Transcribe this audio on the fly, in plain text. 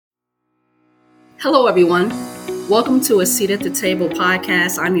Hello, everyone. Welcome to A Seat at the Table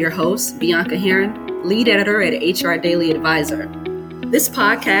podcast. I'm your host, Bianca Heron, lead editor at HR Daily Advisor. This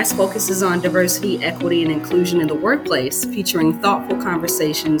podcast focuses on diversity, equity, and inclusion in the workplace, featuring thoughtful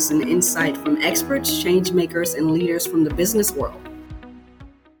conversations and insight from experts, change makers, and leaders from the business world.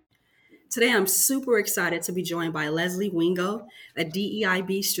 Today, I'm super excited to be joined by Leslie Wingo, a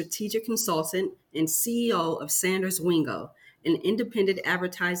DEIB strategic consultant and CEO of Sanders Wingo, an independent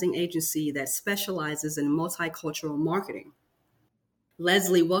advertising agency that specializes in multicultural marketing.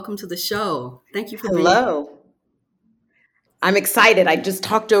 Leslie, welcome to the show. Thank you for being here. Hello. I'm excited. I just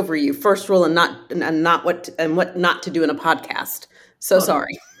talked over you. First rule and what not to do in a podcast. So Oh,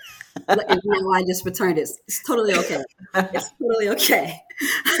 sorry. no, I just returned it. It's totally okay. It's totally okay.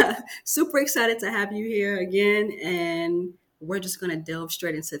 Super excited to have you here again, and we're just going to delve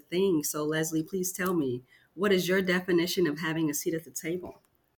straight into things. So, Leslie, please tell me, what is your definition of having a seat at the table?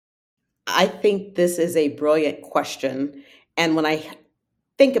 I think this is a brilliant question. And when I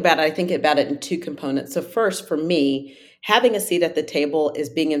think about it, I think about it in two components. So first, for me, having a seat at the table is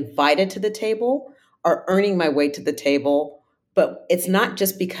being invited to the table or earning my way to the table. But it's not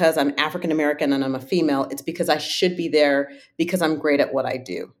just because I'm African American and I'm a female. It's because I should be there because I'm great at what I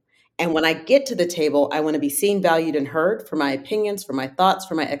do. And when I get to the table, I want to be seen, valued, and heard for my opinions, for my thoughts,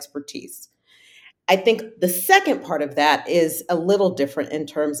 for my expertise. I think the second part of that is a little different in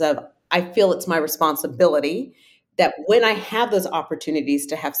terms of I feel it's my responsibility that when I have those opportunities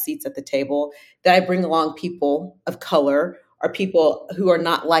to have seats at the table, that I bring along people of color or people who are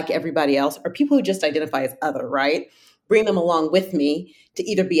not like everybody else or people who just identify as other, right? Bring them along with me to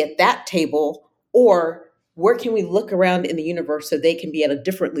either be at that table or where can we look around in the universe so they can be at a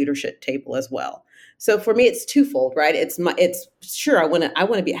different leadership table as well. So for me, it's twofold, right? It's sure I want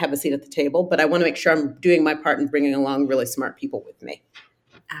to have a seat at the table, but I want to make sure I'm doing my part in bringing along really smart people with me.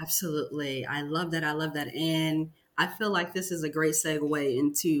 Absolutely. I love that. I love that. And I feel like this is a great segue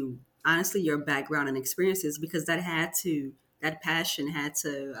into honestly your background and experiences because that passion had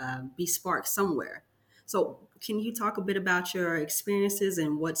to be sparked somewhere. So, can you talk a bit about your experiences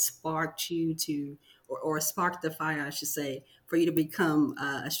and what sparked you to, or sparked the fire, I should say, for you to become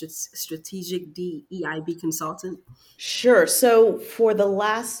a strategic DEIB consultant? Sure. So for the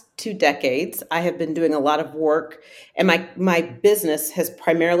last 2 decades, I have been doing a lot of work, and my business has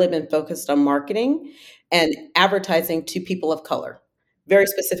primarily been focused on marketing and advertising to people of color, very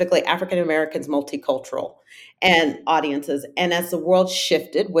specifically African Americans, multicultural, and audiences. And as the world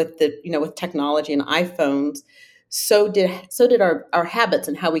shifted with with technology and iPhones, so did our habits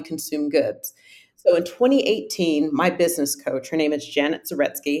and how we consume goods. So in 2018, my business coach, her name is Janet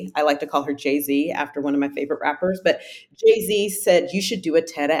Zaretsky. I like to call her Jay Z after one of my favorite rappers, but Jay Z said, you should do a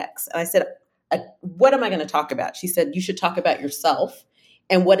TEDx. And I said, what am I going to talk about? She said, you should talk about yourself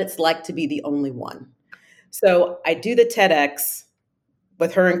and what it's like to be the only one. So I do the TEDx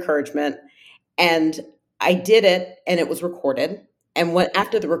with her encouragement, and I did it, and it was recorded. And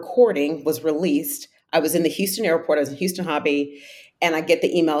after the recording was released, I was in the Houston airport. I was in Houston Hobby, and I get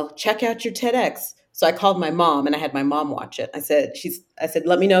the email, check out your TEDx. So I called my mom, and I had my mom watch it. I said,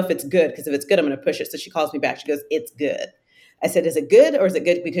 let me know if it's good, because if it's good, I'm going to push it. So she calls me back. She goes, it's good. I said, is it good, or is it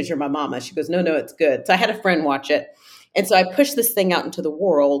good because you're my mama? She goes, no, it's good. So I had a friend watch it. And so I pushed this thing out into the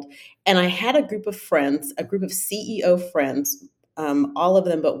world, and I had a group of friends, a group of CEO friends, all of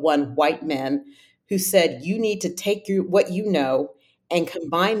them but one, white men, who said, you need to take what you know and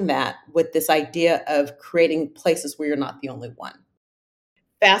combine that with this idea of creating places where you're not the only one.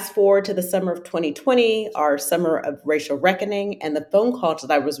 Fast forward to the summer of 2020, our summer of racial reckoning, and the phone calls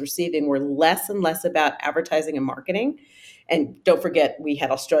that I was receiving were less and less about advertising and marketing. And don't forget, we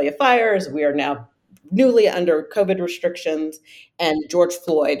had Australia fires. We are now newly under COVID restrictions, and George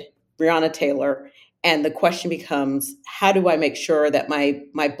Floyd, Breonna Taylor. And the question becomes, how do I make sure that my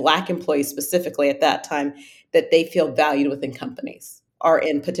Black employees specifically at that time, that they feel valued within companies or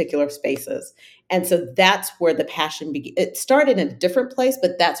in particular spaces? And so that's where the passion began. It started in a different place,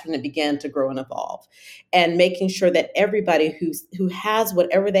 but that's when it began to grow and evolve. And making sure that everybody who has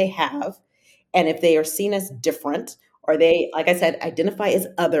whatever they have, and if they are seen as different, or they, like I said, identify as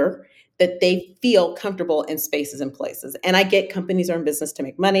other, that they feel comfortable in spaces and places. And I get companies are in business to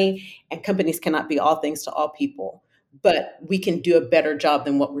make money, and companies cannot be all things to all people, but we can do a better job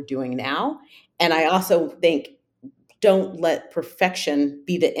than what we're doing now. And I also think don't let perfection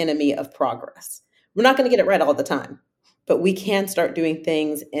be the enemy of progress. We're not going to get it right all the time, but we can start doing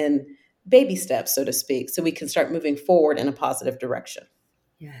things in baby steps, so to speak, so we can start moving forward in a positive direction.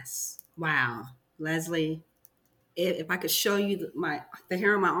 Yes. Wow. Leslie, if I could show you the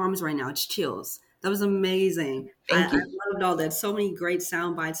hair on my arms right now, it's chills. That was amazing. I Thank you. loved all that. So many great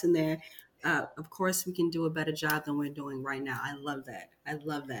sound bites in there. Of course, we can do a better job than we're doing right now. I love that. I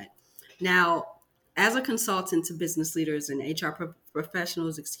love that. Now, as a consultant to business leaders and HR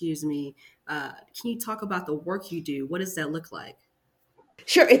professionals, excuse me, can you talk about the work you do? What does that look like?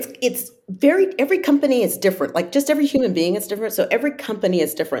 Sure, it's very every company is different. Like just every human being is different. So every company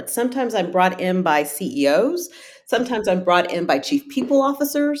is different. Sometimes I'm brought in by CEOs. Sometimes I'm brought in by chief people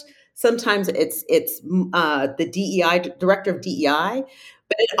officers. Sometimes it's the DEI director of DEI.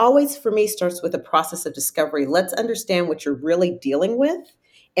 But it always for me starts with a process of discovery. Let's understand what you're really dealing with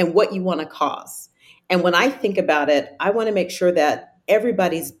and what you want to cause. And when I think about it, I want to make sure that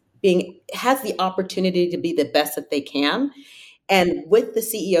everybody's being has the opportunity to be the best that they can, and with the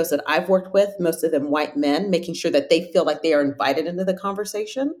CEOs that I've worked with, most of them white men, making sure that they feel like they are invited into the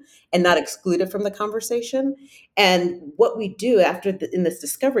conversation and not excluded from the conversation. And what we do in this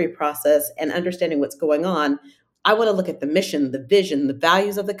discovery process and understanding what's going on, I want to look at the mission, the vision, the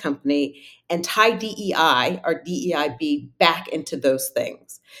values of the company, and tie DEI or DEIB back into those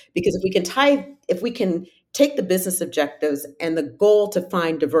things. Because if we can take the business objectives and the goal to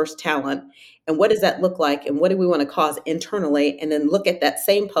find diverse talent, and what does that look like, and what do we want to cause internally, and then look at that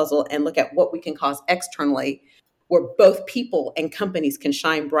same puzzle and look at what we can cause externally, where both people and companies can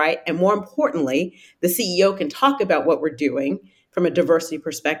shine bright, and more importantly, the CEO can talk about what we're doing from a diversity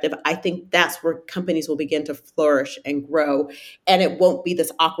perspective. I think that's where companies will begin to flourish and grow, and it won't be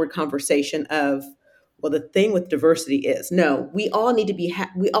this awkward conversation of, well, the thing with diversity is, no, we all need to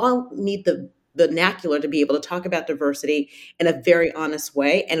we all need the vernacular to be able to talk about diversity in a very honest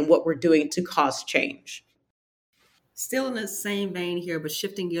way and what we're doing to cause change. Still in the same vein here, but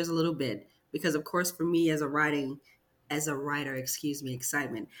shifting gears a little bit, because of course, for me as a writer, excuse me,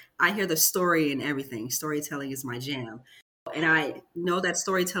 excitement. I hear the story and everything. Storytelling is my jam. And I know that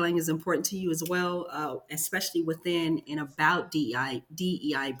storytelling is important to you as well, especially within and about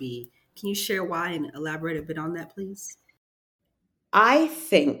DEIB. Can you share why and elaborate a bit on that, please? I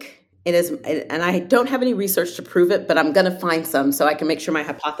think it is, and I don't have any research to prove it, but I'm going to find some so I can make sure my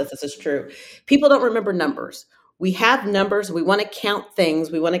hypothesis is true. People don't remember numbers. We have numbers. We want to count things.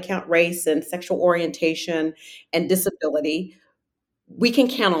 We want to count race and sexual orientation and disability. We can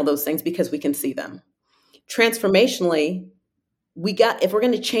count all those things because we can see them. Transformationally, if we're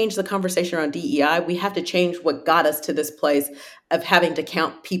going to change the conversation around DEI, we have to change what got us to this place of having to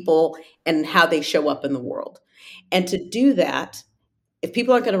count people and how they show up in the world. And to do that, if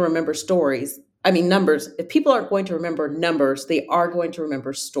people aren't going to remember numbers, if people aren't going to remember numbers, they are going to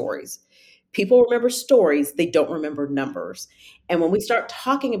remember stories. People remember stories, they don't remember numbers. And when we start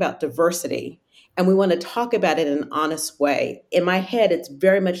talking about diversity and we want to talk about it in an honest way, in my head, it's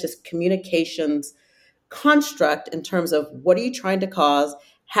very much this communications construct in terms of what are you trying to cause?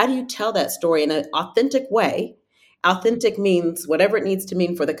 How do you tell that story in an authentic way? Authentic means whatever it needs to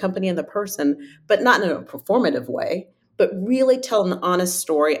mean for the company and the person, but not in a performative way, but really tell an honest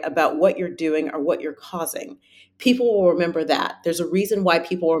story about what you're doing or what you're causing. People will remember that. There's a reason why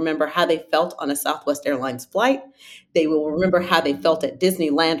people will remember how they felt on a Southwest Airlines flight. They will remember how they felt at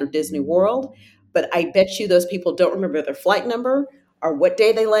Disneyland or Disney World. But I bet you those people don't remember their flight number or what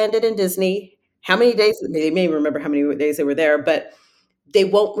day they landed in Disney, how many days, they may remember how many days they were there, but they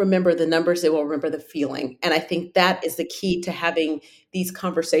won't remember the numbers, they will remember the feeling. And I think that is the key to having these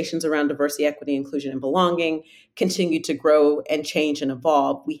conversations around diversity, equity, inclusion, and belonging continue to grow and change and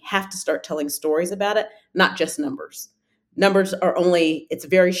evolve. We have to start telling stories about it, not just numbers. Numbers are it's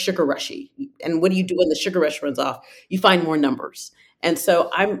very sugar rushy. And what do you do when the sugar rush runs off? You find more numbers. And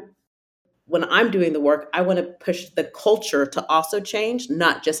so when I'm doing the work, I want to push the culture to also change,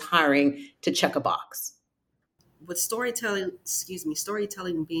 not just hiring to check a box. With storytelling, excuse me,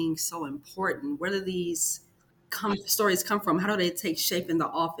 storytelling being so important, where do these stories come from? How do they take shape in the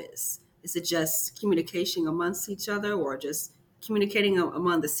office? Is it just communication amongst each other or just communicating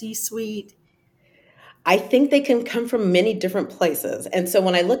among the C suite? I think they can come from many different places. And so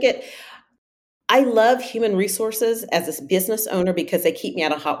I love human resources as a business owner because they keep me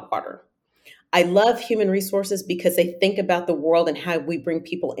out of hot water. I love human resources because they think about the world and how we bring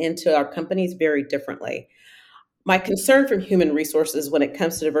people into our companies very differently. My concern from human resources when it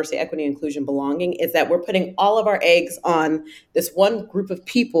comes to diversity, equity, inclusion, belonging is that we're putting all of our eggs on this one group of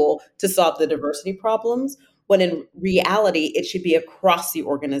people to solve the diversity problems, when in reality, it should be across the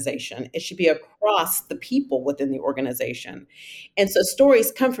organization. It should be across the people within the organization. And so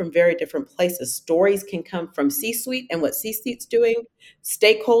stories come from very different places. Stories can come from C-suite and what C-suite's doing,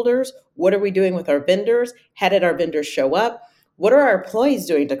 stakeholders, what are we doing with our vendors? How did our vendors show up? What are our employees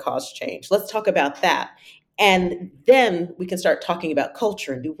doing to cause change? Let's talk about that. And then we can start talking about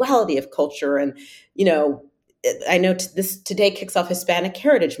culture and duality of culture and, you know, I know this today kicks off Hispanic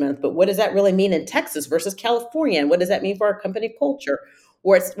Heritage Month, but what does that really mean in Texas versus California? And what does that mean for our company culture?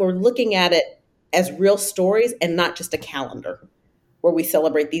 Where we're looking at it as real stories and not just a calendar where we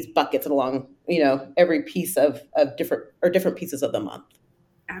celebrate these buckets along, every piece of different pieces of the month.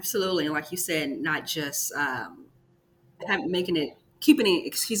 Absolutely. And like you said, not just making it, keeping it,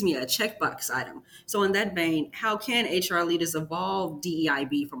 excuse me, a checkbox item. So in that vein, how can HR leaders evolve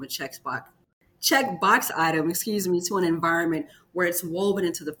DEIB from a checkbox item, excuse me, to an environment where it's woven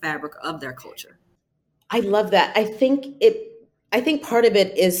into the fabric of their culture? I love that. I think part of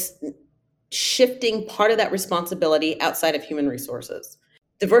it is shifting part of that responsibility outside of human resources.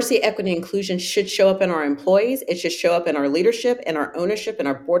 Diversity, equity, and inclusion should show up in our employees. It should show up in our leadership and our ownership and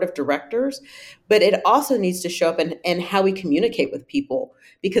our board of directors. But it also needs to show up in how we communicate with people.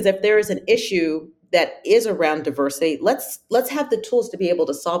 Because if there is an issue that is around diversity, let's have the tools to be able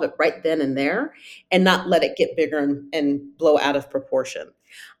to solve it right then and there and not let it get bigger and blow out of proportion.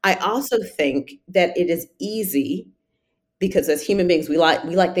 I also think that it is easy because as human beings we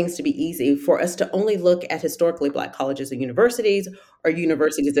like things to be easy for us to only look at historically Black colleges and universities or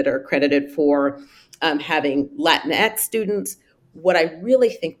universities that are accredited for having Latinx students. What I really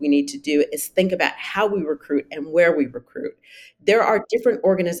think we need to do is think about how we recruit and where we recruit. There are different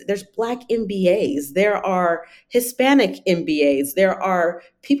organizations. There's Black MBAs, there are Hispanic MBAs, there are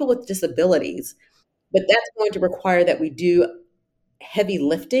people with disabilities, but that's going to require that we do heavy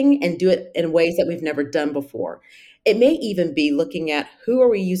lifting and do it in ways that we've never done before. It may even be looking at who are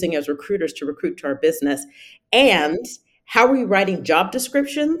we using as recruiters to recruit to our business and how are we writing job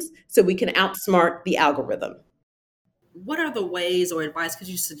descriptions so we can outsmart the algorithm. What are the ways or advice could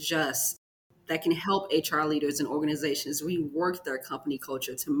you suggest that can help HR leaders and organizations rework their company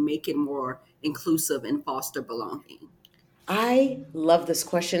culture to make it more inclusive and foster belonging? I love this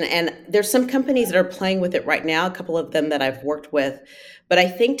question. And there's some companies that are playing with it right now, a couple of them that I've worked with. But I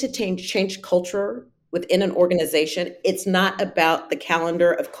think to change culture within an organization, it's not about the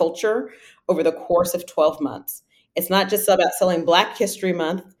calendar of culture over the course of 12 months. It's not just about selling Black History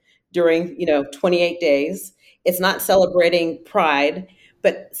Month during, 28 days. It's not celebrating Pride,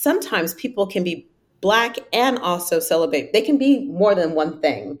 but sometimes people can be Black and also celebrate. They can be more than one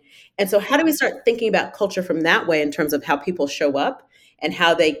thing. And so, how do we start thinking about culture from that way in terms of how people show up and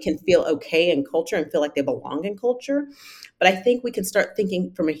how they can feel okay in culture and feel like they belong in culture? But I think we can start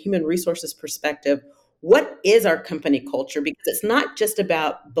thinking from a human resources perspective. What is our company culture? Because it's not just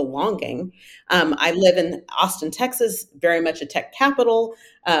about belonging. I live in Austin, Texas, very much a tech capital,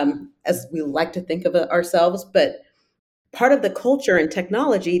 as we like to think of it ourselves. But part of the culture and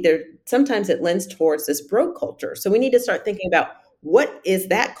technology, there sometimes it lends towards this broke culture. So we need to start thinking about what is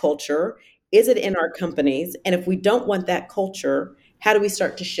that culture? Is it in our companies? And if we don't want that culture, how do we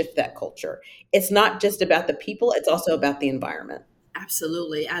start to shift that culture? It's not just about the people, it's also about the environment.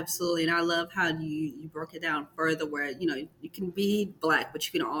 Absolutely, absolutely. And I love how you broke it down further where, you can be Black, but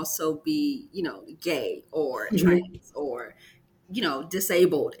you can also be, gay or Mhm. trans or,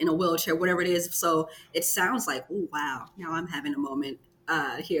 disabled in a wheelchair, whatever it is. So it sounds like, oh, wow, now I'm having a moment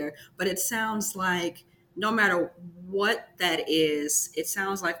here. But it sounds like no matter what that is, it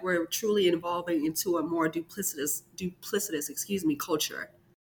sounds like we're truly evolving into a more duplicitous, excuse me, culture.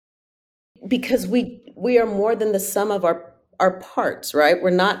 Because we are more than the sum of our parts, right?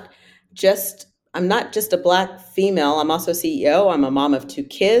 I'm not just a Black female. I'm also CEO. I'm a mom of two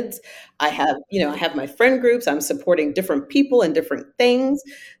kids. I have my friend groups. I'm supporting different people and different things.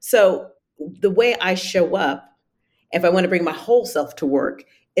 So the way I show up, if I want to bring my whole self to work,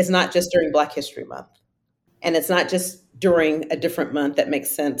 is not just during Black History Month, and it's not just during a different month that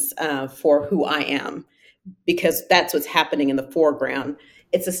makes sense for who I am, because that's what's happening in the foreground.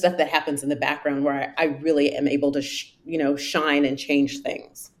 It's the stuff that happens in the background where I really am able to, shine and change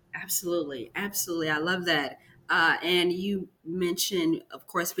things. Absolutely, absolutely. I love that. And you mentioned, of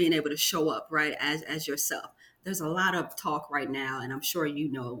course, being able to show up right as yourself. There's a lot of talk right now, and I'm sure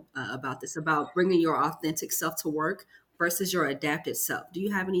you know about this, about bringing your authentic self to work versus your adapted self. Do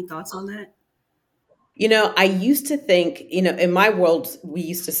you have any thoughts on that? I used to think, in my world, we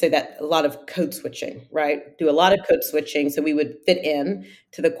used to say that a lot of code switching, right? Do a lot of code switching so we would fit in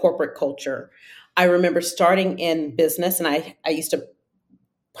to the corporate culture. I remember starting in business and I used to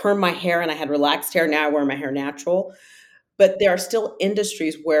perm my hair and I had relaxed hair. Now I wear my hair natural. But there are still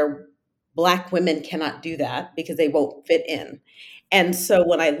industries where Black women cannot do that because they won't fit in. And so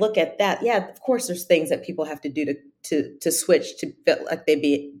when I look at that, yeah, of course, there's things that people have to do to switch to feel like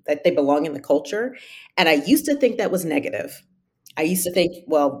they belong in the culture. And I used to think that was negative. I used to think,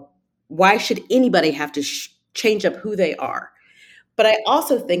 well, why should anybody have to change up who they are? But I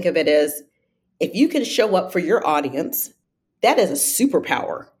also think of it as If you can show up for your audience, that is a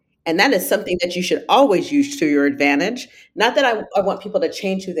superpower. And that is something that you should always use to your advantage. Not that I want people to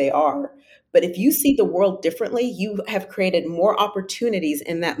change who they are, but if you see the world differently, you have created more opportunities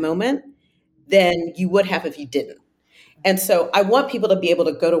in that moment than you would have if you didn't. And so I want people to be able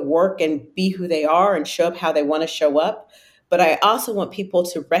to go to work and be who they are and show up how they want to show up. But I also want people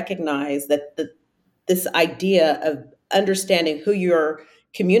to recognize that this idea of understanding who you're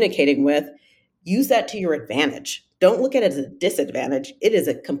communicating with, use that to your advantage. Don't look at it as a disadvantage. It is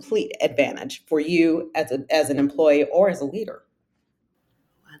a complete advantage for you as an employee or as a leader.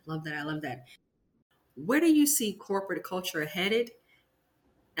 I love that. I love that. Where do you see corporate culture headed?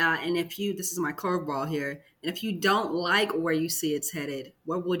 And if you, this is my curveball here, and if you don't like where you see it's headed,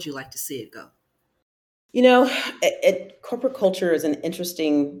 where would you like to see it go? You know, corporate culture is an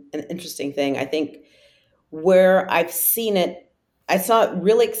interesting thing. I think where I've seen it, I saw it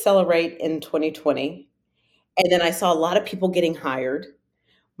really accelerate in 2020, and then I saw a lot of people getting hired.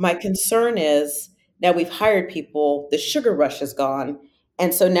 My concern is now we've hired people, the sugar rush is gone,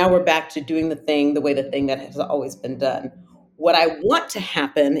 and so now we're back to doing the way the thing that has always been done. What I want to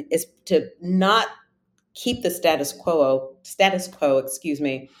happen is to not keep the status quo, excuse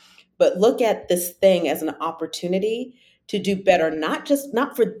me, but look at this thing as an opportunity to do better, not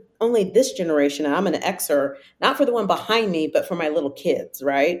for only this generation, and I'm an Xer, not for the one behind me, but for my little kids,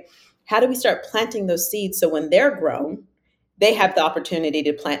 right? How do we start planting those seeds so when they're grown, they have the opportunity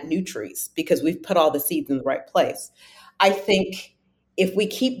to plant new trees because we've put all the seeds in the right place. I think if we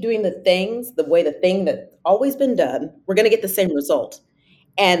keep doing the things the way the thing that's always been done, we're going to get the same result.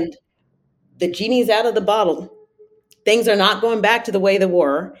 And the genie's out of the bottle. Things are not going back to the way they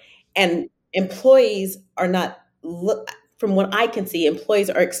were. And employees are not, from what I can see, employees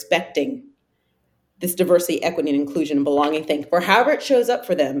are expecting this diversity, equity, and inclusion and belonging thing. For however it shows up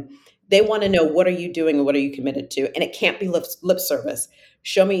for them, they want to know what are you doing and what are you committed to. And it can't be lip service.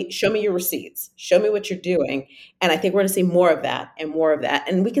 Show me your receipts. Show me what you're doing. And I think we're going to see more of that and more of that.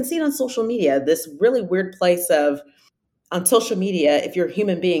 And we can see it on social media, this really weird place of on social media, if you're a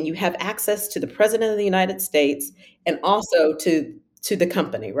human being, you have access to the president of the United States and also to the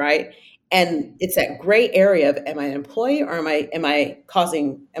company, right? And it's that gray area of am I an employee or am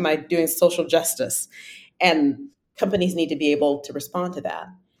I doing social justice? And companies need to be able to respond to that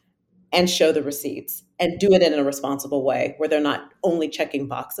and show the receipts and do it in a responsible way where they're not only checking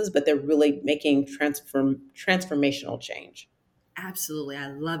boxes, but they're really making transformational change. Absolutely. I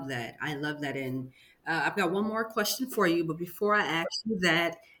love that. I love that. And I've got one more question for you. But before I ask you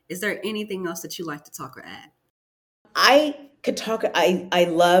that, is there anything else that you like to talk or add? I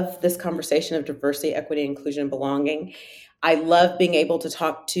love this conversation of diversity, equity, inclusion, and belonging. I love being able to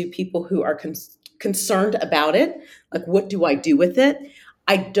talk to people who are concerned about it. Like, what do I do with it?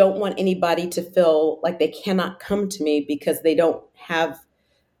 I don't want anybody to feel like they cannot come to me because they don't have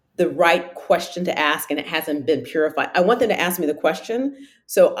the right question to ask and it hasn't been purified. I want them to ask me the question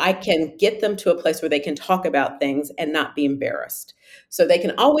so I can get them to a place where they can talk about things and not be embarrassed. So they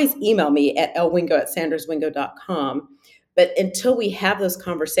can always email me at lwingo@sanderswingo.com. But until we have those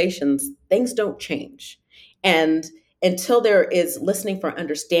conversations, things don't change. And until there is listening for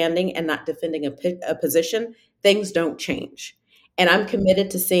understanding and not defending a position, things don't change. And I'm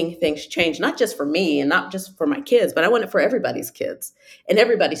committed to seeing things change, not just for me and not just for my kids, but I want it for everybody's kids and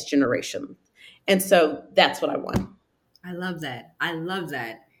everybody's generation. And so that's what I want. I love that. I love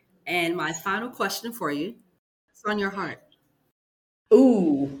that. And my final question for you, what's on your heart?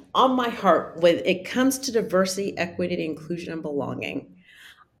 Ooh, on my heart, when it comes to diversity, equity, inclusion, and belonging,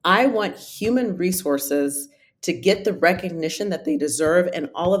 I want human resources to get the recognition that they deserve and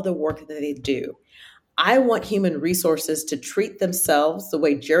all of the work that they do. I want human resources to treat themselves the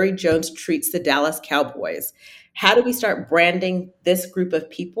way Jerry Jones treats the Dallas Cowboys. How do we start branding this group of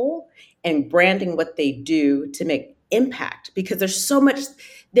people and branding what they do to make impact? Because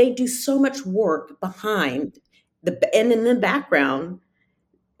they do so much work behind and in the background,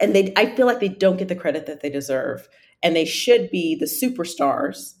 and I feel like they don't get the credit that they deserve. And they should be the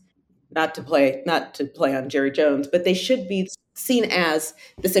superstars, not to play on Jerry Jones, but they should be seen as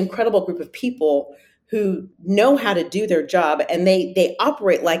this incredible group of people who know how to do their job and they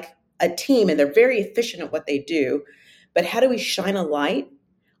operate like a team and they're very efficient at what they do. But how do we shine a light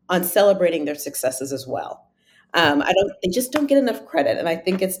on celebrating their successes as well? They just don't get enough credit. And I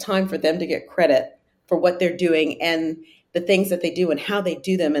think it's time for them to get credit for what they're doing and the things that they do and how they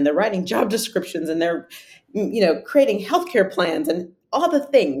do them. And they're writing job descriptions and they're, creating healthcare plans and all the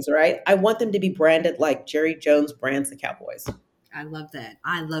things, right? I want them to be branded like Jerry Jones brands the Cowboys. I love that.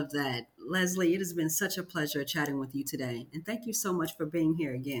 I love that. Leslie, it has been such a pleasure chatting with you today. And thank you so much for being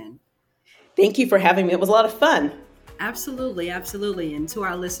here again. Thank you for having me. It was a lot of fun. Absolutely, absolutely. And to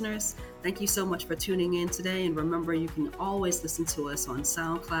our listeners, thank you so much for tuning in today. And remember, you can always listen to us on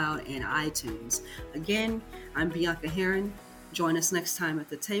SoundCloud and iTunes. Again, I'm Bianca Heron. Join us next time at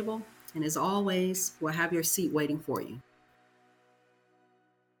the table. And as always, we'll have your seat waiting for you.